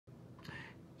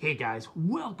Hey guys,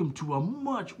 welcome to a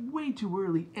way too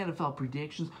early NFL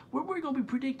predictions where we're going to be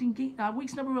predicting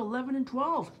weeks number 11 and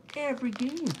 12 every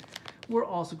game. We're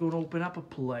also going to open up a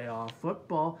playoff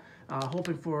football,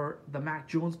 hoping for the Mac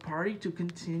Jones party to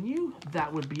continue.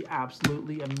 That would be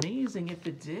absolutely amazing if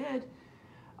it did.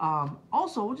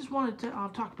 Also, I just wanted to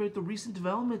talk about the recent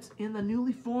developments in the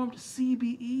newly formed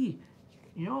CBE.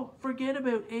 You know, forget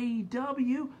about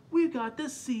AEW. We've got the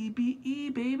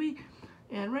CBE, baby.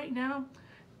 And right now,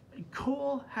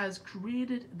 Cole has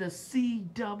created the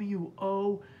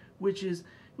CWO, which is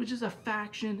a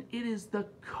faction. It is the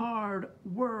Card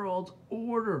World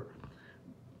Order,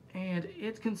 and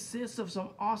it consists of some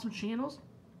awesome channels.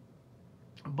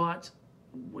 But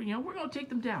you know, we're gonna take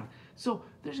them down. So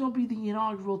there's gonna be the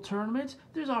inaugural tournament.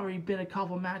 There's already been a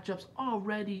couple matchups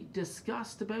already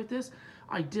discussed about this.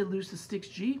 I did lose to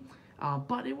Stix G.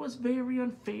 But it was very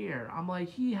unfair. I'm like,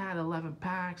 he had 11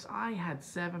 packs. I had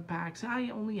 7 packs. I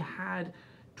only had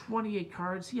 28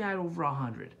 cards. He had over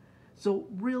 100. So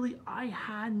really, I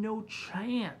had no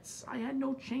chance.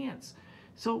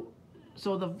 So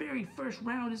the very first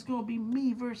round is going to be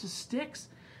me versus Stix.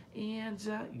 And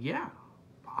yeah,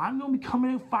 I'm going to be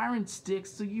coming out firing Stix.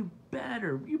 So you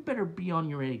better be on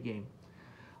your A game.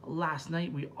 Last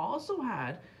night, we also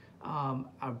had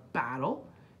a battle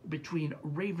between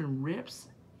Raven Rips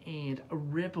and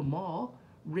Rip 'em All.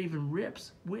 Raven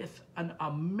Rips with an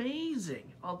amazing,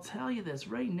 I'll tell you this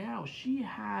right now, she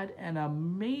had an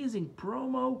amazing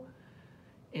promo,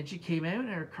 and she came out and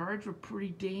her cards were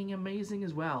pretty dang amazing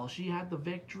as well. She had the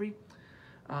victory.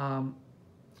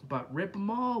 But Rip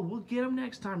 'em All, we'll get them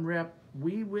next time, Rip.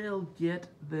 We will get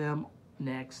them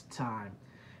next time.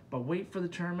 But wait for the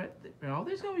tournament. You know,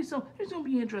 there's gonna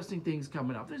be interesting things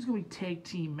coming up. There's gonna be tag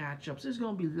team matchups. There's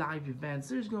gonna be live events.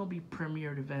 There's gonna be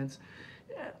premiered events.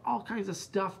 All kinds of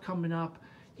stuff coming up,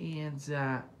 and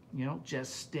you know,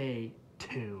 just stay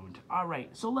tuned. All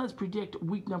right, so let's predict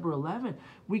week number 11.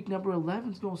 Week number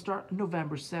 11 is gonna start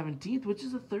November 17th, which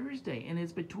is a Thursday, and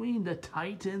it's between the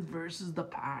Titans versus the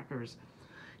Packers.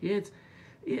 It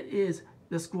is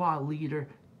the squad leader,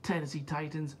 Tennessee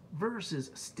Titans versus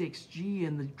Stix G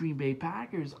and the Green Bay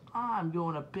Packers. I'm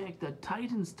going to pick the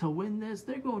Titans to win this.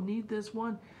 They're going to need this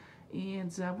one.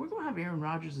 And we're going to have Aaron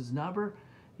Rodgers' number,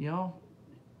 you know,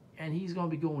 and he's going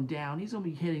to be going down. He's going to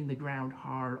be hitting the ground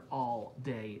hard all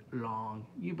day long.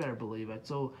 You better believe it.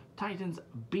 So Titans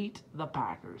beat the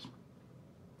Packers.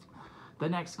 The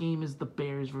next game is the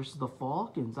Bears versus the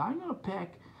Falcons. I'm going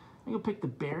to pick the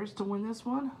Bears to win this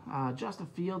one. Justin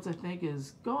Fields, I think,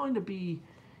 is going to be...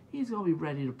 He's going to be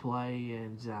ready to play,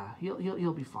 and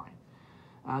he'll be fine.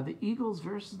 The Eagles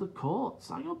versus the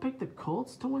Colts. I'm going to pick the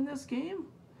Colts to win this game.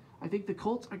 I think the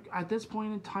Colts, at this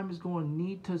point in time, is going to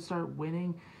need to start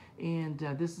winning, and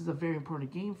this is a very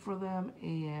important game for them,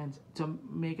 and to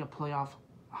make a playoff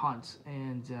hunt.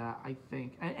 And I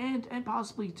think, and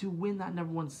possibly to win that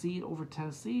 #1 seed over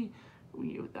Tennessee,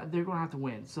 they're going to have to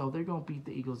win. So they're going to beat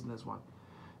the Eagles in this one.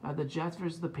 The Jets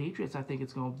versus the Patriots, I think this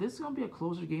is going to be a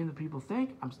closer game than people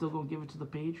think. I'm still going to give it to the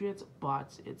Patriots,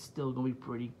 but it's still going to be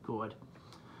pretty good.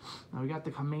 Now we got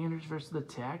the Commanders versus the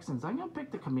Texans. I'm going to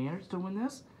pick the Commanders to win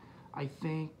this. I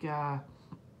think,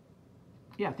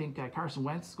 Carson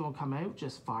Wentz is going to come out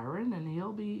just firing, and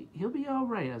he'll be all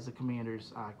right as the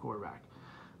Commanders quarterback.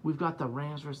 We've got the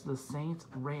Rams versus the Saints.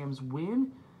 Rams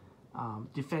win.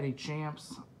 Defending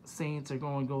champs. Saints are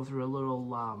going to go through a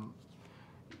little...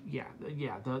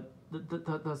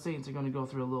 the Saints are going to go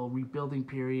through a little rebuilding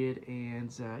period,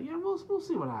 and we'll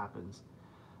see what happens.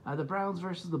 The Browns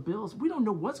versus the Bills. We don't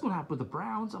know what's going to happen with the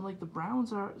Browns. I'm like, the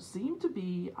Browns seem to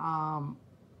be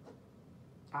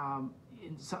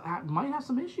might have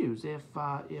some issues if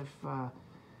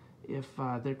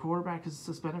their quarterback is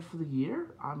suspended for the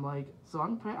year.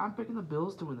 I'm picking the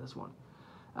Bills to win this one.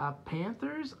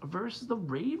 Panthers versus the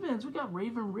Ravens. We got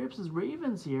Raven Rips as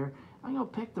Ravens here. I'm going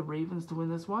to pick the Ravens to win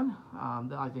this one.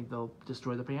 I think they'll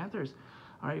destroy the Panthers.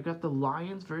 All right, we've got the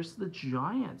Lions versus the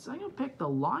Giants. I'm going to pick the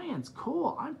Lions.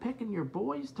 Cool. I'm picking your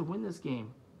boys to win this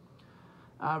game.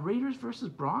 Raiders versus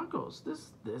Broncos.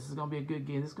 This is going to be a good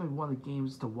game. This is going to be one of the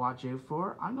games to watch out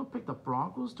for. I'm going to pick the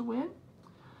Broncos to win.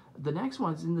 The next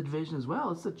one's in the division as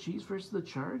well. It's the Chiefs versus the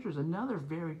Chargers. Another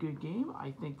very good game.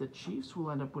 I think the Chiefs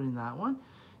will end up winning that one.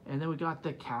 And then we got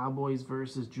the Cowboys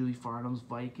versus Julie Farnham's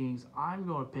Vikings. I'm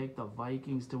going to pick the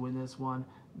Vikings to win this one.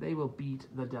 They will beat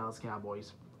the Dallas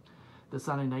Cowboys. The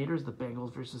Sunday Nighters, the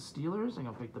Bengals versus Steelers. I'm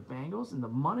going to pick the Bengals. And the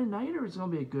Monday Nighter is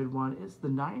going to be a good one. It's the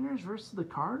Niners versus the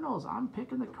Cardinals. I'm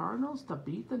picking the Cardinals to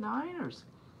beat the Niners.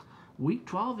 Week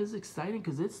 12 is exciting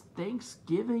because it's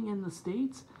Thanksgiving in the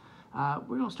States.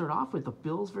 We're going to start off with the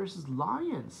Bills versus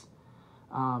Lions.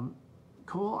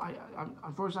 Cole,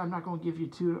 unfortunately, I'm not going to give you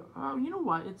two. You know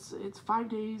what? It's 5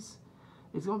 days.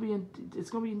 It's gonna be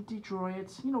in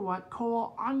Detroit. You know what,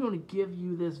 Cole? I'm gonna give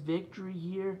you this victory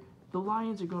here. The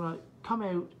Lions are gonna come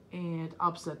out and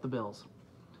upset the Bills.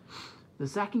 The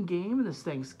second game in this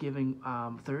Thanksgiving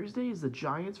Thursday is the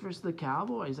Giants versus the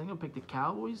Cowboys. I'm gonna pick the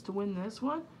Cowboys to win this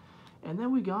one, and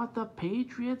then we got the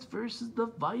Patriots versus the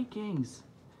Vikings.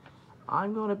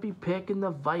 I'm gonna be picking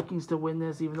the Vikings to win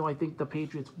this, even though I think the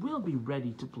Patriots will be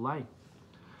ready to play.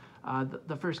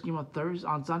 The first game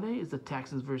on Sunday is the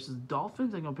Texans versus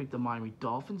Dolphins. I'm going to pick the Miami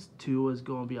Dolphins. Tua is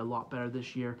going to be a lot better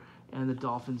this year, and the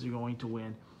Dolphins are going to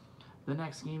win. The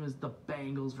next game is the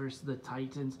Bengals versus the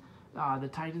Titans. The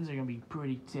Titans are going to be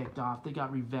pretty ticked off. They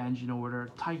got revenge in order.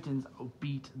 Titans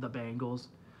beat the Bengals.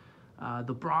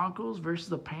 The Broncos versus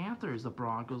the Panthers. The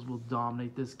Broncos will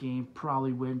dominate this game,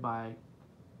 probably win by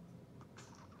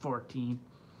 14.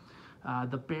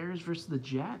 The Bears versus the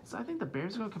Jets. I think the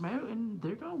Bears are going to come out and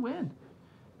they're going to win.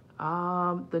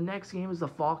 The next game is the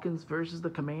Falcons versus the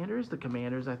Commanders. The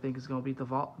Commanders, I think, is going to beat the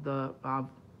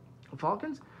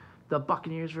Falcons. The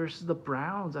Buccaneers versus the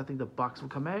Browns. I think the Bucs will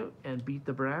come out and beat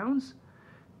the Browns.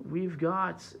 We've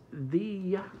got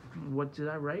the... What did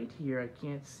I write here? I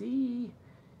can't see.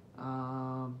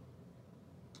 Oh,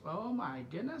 my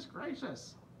goodness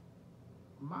gracious.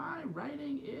 My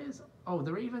writing is... Oh,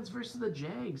 the Ravens versus the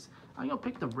Jags. I'm going to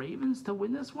pick the Ravens to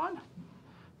win this one.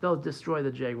 They'll destroy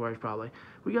the Jaguars probably.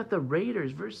 We got the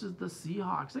Raiders versus the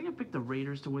Seahawks. I'm going to pick the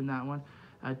Raiders to win that one.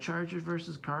 Chargers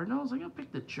versus Cardinals. I'm going to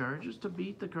pick the Chargers to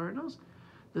beat the Cardinals.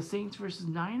 The Saints versus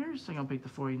Niners. I'm going to pick the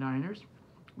 49ers.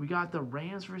 We got the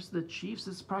Rams versus the Chiefs.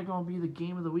 This is probably going to be the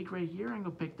game of the week right here. I'm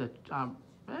going to pick the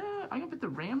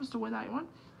Rams to win that one.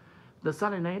 The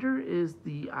Sunday nighter is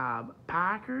the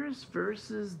Packers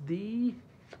versus the...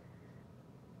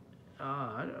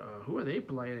 who are they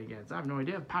playing against? I have no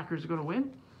idea. Packers are going to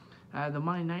win. The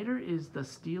Monday nighter is the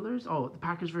Steelers. Oh, the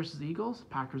Packers versus Eagles.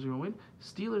 Packers are going to win.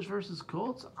 Steelers versus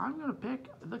Colts. I'm going to pick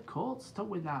the Colts to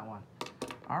win that one.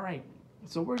 All right.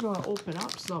 So we're going to open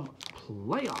up some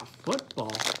playoff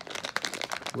football.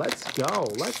 Let's go.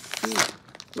 Let's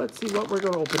see what we're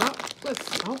going to open up.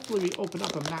 Hopefully we open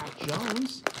up a Mac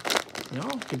Jones.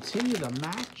 Continue the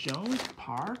Mac Jones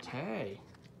party.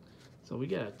 So we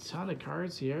get a ton of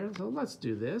cards here. So let's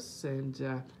do this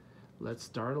and let's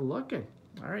start looking.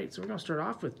 All right, so we're going to start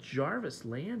off with Jarvis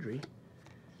Landry,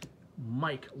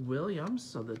 Mike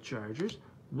Williams of the Chargers,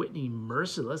 Whitney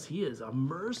Merciless. He is a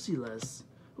merciless.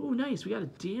 Oh, nice. We got a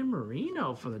Dan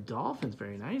Marino from the Dolphins.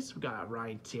 Very nice. We got a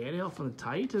Ryan Tannehill from the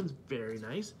Titans. Very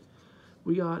nice.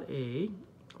 We got a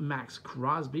Max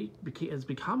Crosby. Has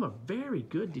become a very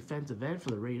good defensive end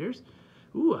for the Raiders.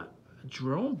 Ooh,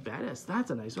 Jerome Bettis.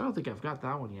 That's a nice one. I don't think I've got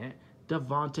that one yet.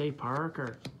 Devontae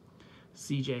Parker.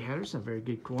 C.J. Henderson, very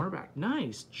good cornerback.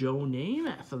 Nice. Joe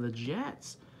Namath of the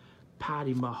Jets.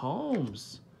 Patty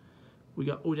Mahomes. We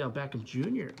got Odell Beckham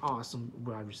Jr., awesome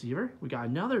wide receiver. We got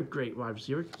another great wide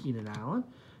receiver, Keenan Allen.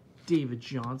 David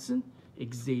Johnson.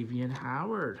 Xavier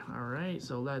Howard. All right,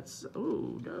 so let's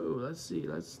see.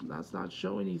 Let's not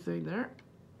show anything there.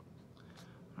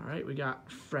 All right, we got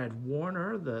Fred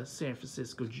Warner, the San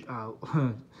Francisco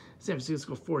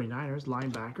 49ers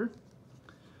linebacker.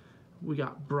 We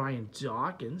got Brian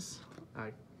Dawkins,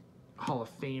 Hall of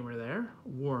Famer there.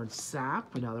 Warren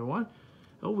Sapp, another one.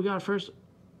 Oh, we got a first.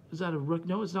 Is that a rook?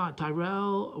 No, it's not.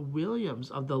 Tyrell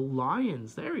Williams of the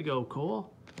Lions. There we go,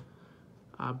 Cole.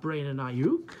 Brandon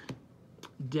Ayuk,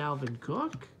 Dalvin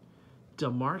Cook,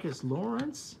 DeMarcus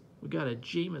Lawrence. We got a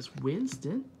Jameis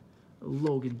Winston,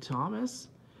 Logan Thomas,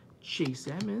 Chase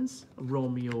Edmonds,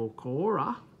 Romeo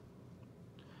Cora.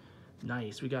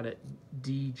 Nice. We got a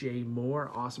DJ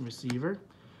Moore, awesome receiver.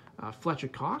 Fletcher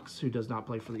Cox, who does not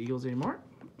play for the Eagles anymore.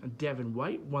 Devin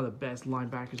White, one of the best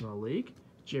linebackers in the league.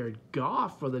 Jared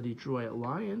Goff for the Detroit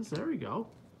Lions. There we go.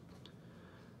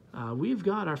 We've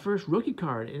got our first rookie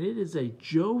card, and it is a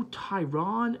Joe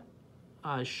Tyron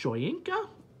Shoyinka.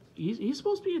 He's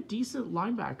supposed to be a decent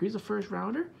linebacker. He's a first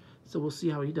rounder, so we'll see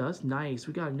how he does. Nice.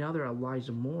 We got another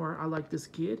Elijah Moore. I like this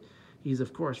kid. He's,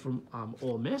 of course, from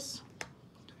Ole Miss.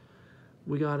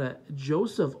 We got a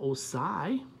Joseph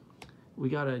Osai. We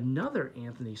got another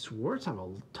Anthony Schwartz. I have a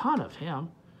ton of him.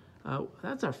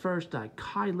 That's our first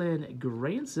Kylan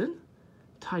Granson,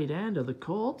 tight end of the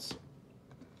Colts.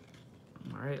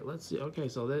 All right, let's see. Okay,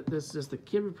 so this is just the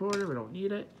kid reporter. We don't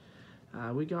need it.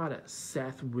 We got a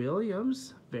Seth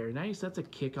Williams. Very nice. That's a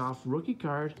kickoff rookie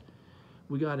card.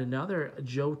 We got another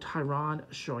Joe Tyron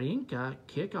Shoyinka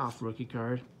kickoff rookie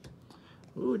card.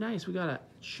 Ooh, nice. We got a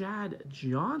Chad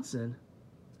Johnson.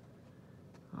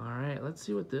 All right, let's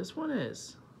see what this one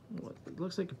is. What, it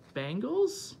looks like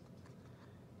Bengals.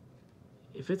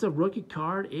 If it's a rookie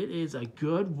card, it is a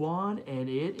good one, and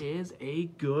it is a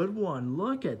good one.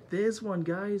 Look at this one,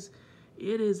 guys.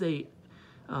 It is a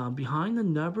behind the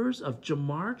numbers of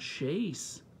Jamar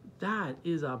Chase. That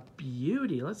is a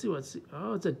beauty. Let's see what's...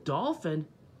 Oh, it's a Dolphin.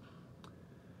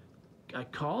 A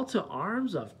call to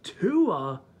arms of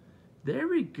Tua. There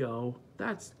we go.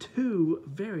 That's two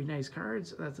very nice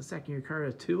cards. That's a second-year card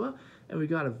of Tua. And we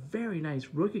got a very nice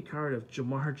rookie card of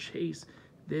Jamar Chase.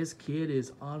 This kid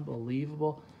is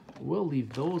unbelievable. We'll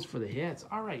leave those for the hits.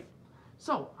 All right.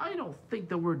 So, I don't think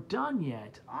that we're done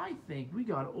yet. I think we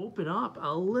got to open up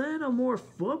a little more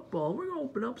football. We're going to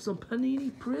open up some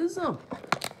Panini Prizm.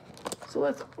 So,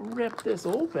 let's rip this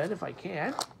open if I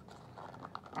can.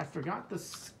 I forgot the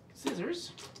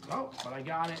scissors. Oh, but I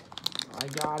got it. I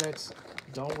got it.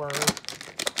 Don't worry.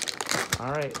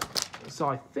 All right. So,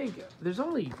 I think there's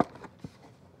only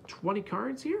 20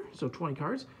 cards here. So, 20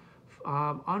 cards.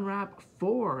 Unwrap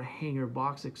 4 hanger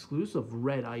box exclusive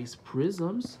red ice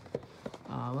prisms.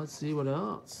 Let's see what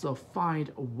else. So find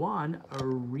 1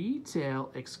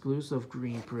 retail exclusive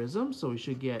green prism. So we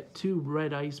should get 2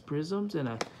 red ice prisms and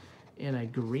a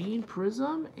green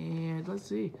prism. And let's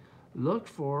see. Look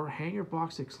for hanger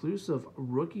box exclusive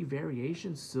rookie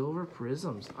variation silver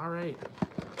prisms. All right.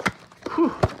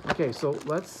 Whew. Okay, so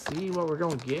let's see what we're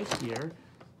going to get here.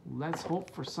 Let's hope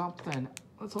for something.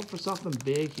 Let's hope for something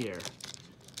big here.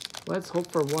 Let's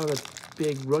hope for one of the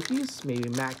big rookies. Maybe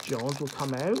Mac Jones will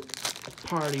come out,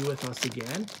 party with us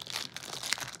again.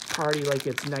 Party like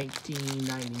it's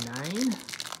 1999.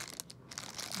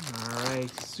 All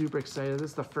right, super excited. This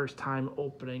is the first time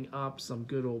opening up some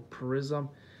good old Prizm.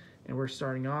 And we're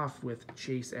starting off with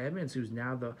Chase Edmonds, who's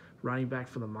now the running back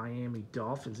for the Miami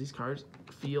Dolphins. These cards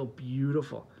feel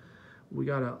beautiful. We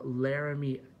got a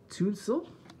Laramie Tunsil.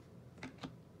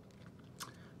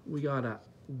 We got a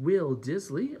Will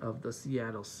Disley of the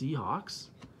Seattle Seahawks.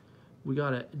 We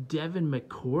got a Devin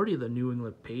McCourty of the New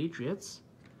England Patriots.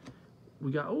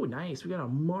 We got, oh, nice. We got a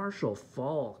Marshall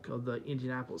Faulk of the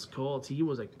Indianapolis Colts. He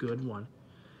was a good one.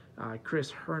 Chris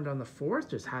Herndon the fourth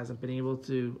just hasn't been able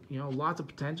to, lots of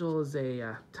potential as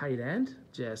a tight end.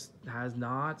 Just has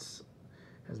not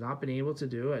been able to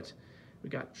do it. We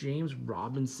got James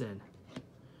Robinson.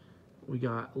 We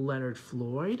got Leonard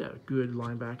Floyd, a good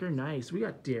linebacker. Nice. We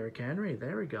got Derrick Henry.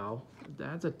 There we go.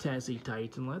 That's a Tennessee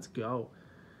Titan. Let's go.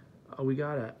 We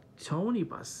got a Tony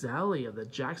Baselli of the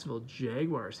Jacksonville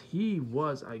Jaguars. He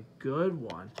was a good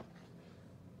one.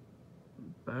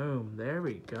 Boom. There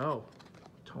we go.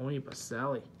 Tony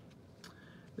Baselli.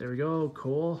 There we go,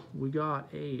 Cole. We got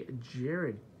a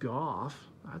Jared Goff.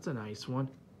 That's a nice one.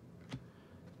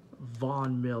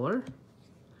 Von Miller.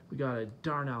 We got a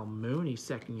Darnell Mooney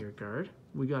second-year card.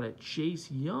 We got a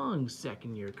Chase Young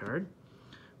second-year card.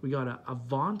 We got a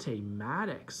Avonte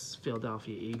Maddox,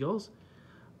 Philadelphia Eagles.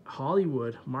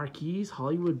 Hollywood Marquise,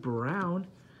 Hollywood Brown.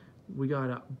 We got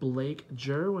a Blake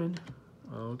Jerwin.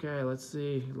 Okay, let's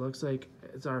see. Looks like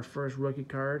it's our first rookie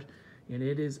card, and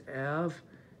it is of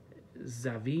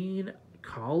Zavine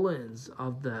Collins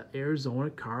of the Arizona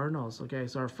Cardinals. Okay,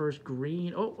 so our first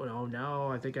green. Oh no,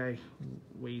 I think I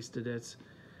wasted it.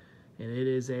 And it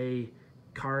is a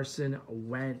Carson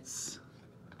Wentz.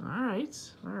 All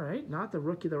right. Not the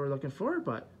rookie that we're looking for,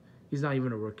 but he's not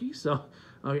even a rookie. So,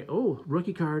 okay. Oh,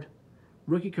 rookie card.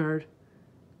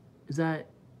 Is that?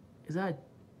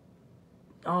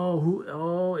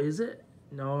 Oh, is it?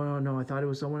 No. I thought it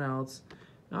was someone else.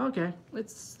 Okay,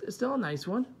 it's still a nice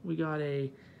one. We got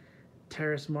a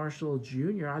Terrace Marshall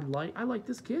Jr. I like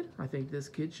this kid. I think this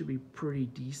kid should be pretty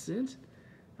decent.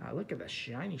 Look at the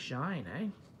shiny shine, eh?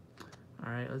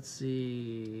 All right, let's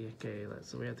see. Okay,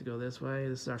 so we have to go this way.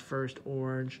 This is our first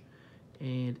orange,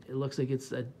 and it looks like it's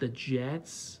the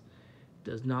Jets.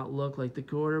 Does not look like the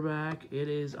quarterback. It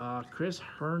is Chris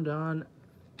Herndon,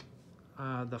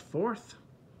 the fourth.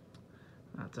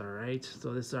 That's all right.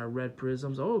 So this is our red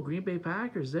prisms. Oh, Green Bay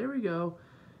Packers. There we go.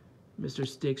 Mr.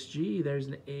 Sticks G. There's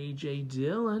an A.J.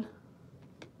 Dillon.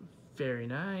 Very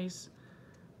nice.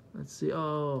 Let's see.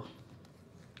 Oh,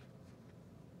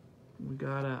 we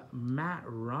got a Matt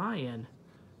Ryan.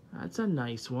 That's a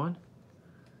nice one.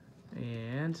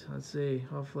 And let's see.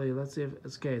 Hopefully, let's see if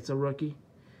it's okay. It's a rookie.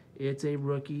 It's a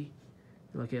rookie.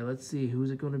 Okay, let's see. Who's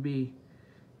it going to be?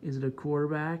 Is it a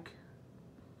quarterback?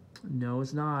 No,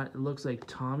 it's not. It looks like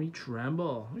Tommy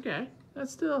Tremble. Okay,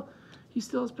 he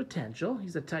still has potential.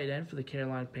 He's a tight end for the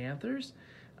Carolina Panthers.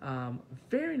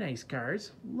 Very nice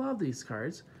cards. Love these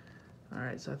cards. All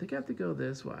right, so I think I have to go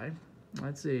this way.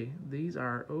 Let's see. These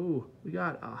are, we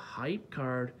got a hype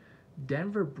card.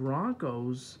 Denver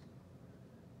Broncos.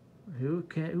 Who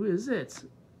is it?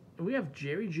 we have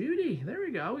Jerry Jeudy. There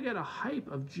we go. We got a hype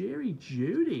of Jerry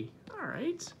Jeudy. All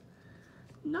right.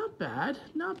 Not bad.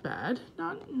 Not bad.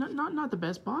 Not the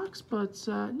best box, but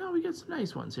no, we got some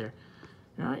nice ones here.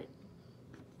 All right.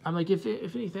 I'm like, if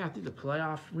anything, I think the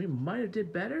playoff, we might have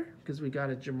did better because we got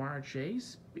a Jamar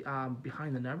Chase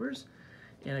behind the numbers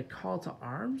and a call to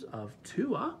arms of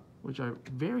Tua, which are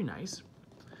very nice.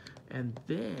 And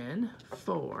then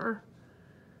for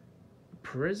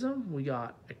Prizm, we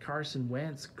got a Carson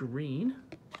Wentz green.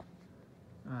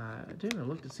 I didn't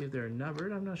look to see if they're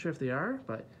numbered. I'm not sure if they are,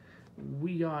 but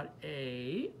we got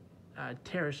a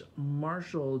Terrace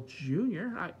Marshall Jr.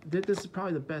 This is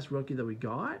probably the best rookie that we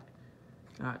got.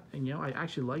 And, you know, I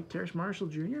actually like Terrace Marshall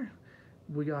Jr.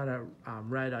 We got a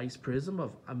red ice Prizm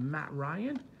of Matt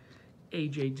Ryan,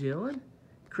 A.J. Dillon,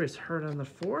 Chris Hurd on the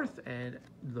 4th, and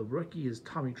the rookie is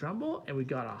Tommy Trumbull. And we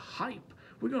got a hype.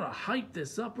 We're going to hype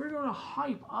this up. We're going to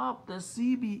hype up the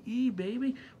CBE,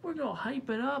 baby. We're going to hype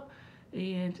it up.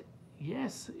 And,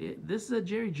 yes, this is a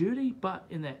Jerry Jeudy, but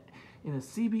in the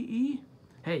CBE,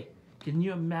 hey, can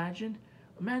you imagine?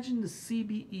 Imagine the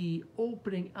CBE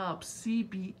opening up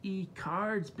CBE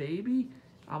cards, baby.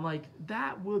 I'm like,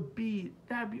 that'd be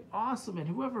awesome. And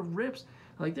whoever rips,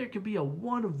 like there could be a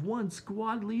 1-of-1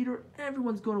 squad leader.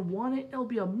 Everyone's going to want it. It'll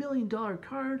be $1 million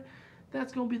card.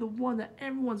 That's going to be the one that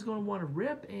everyone's going to want to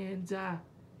rip. And,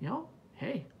 you know,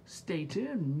 hey, stay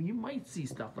tuned. You might see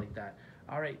stuff like that.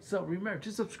 All right, so remember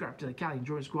to subscribe to the Cali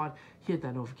Enjoy Squad. Hit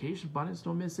that notification button so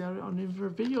don't miss out on any of our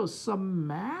videos.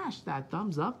 Smash that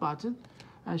thumbs up button.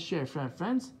 Share,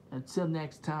 friends. Until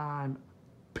next time,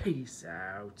 peace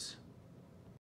out.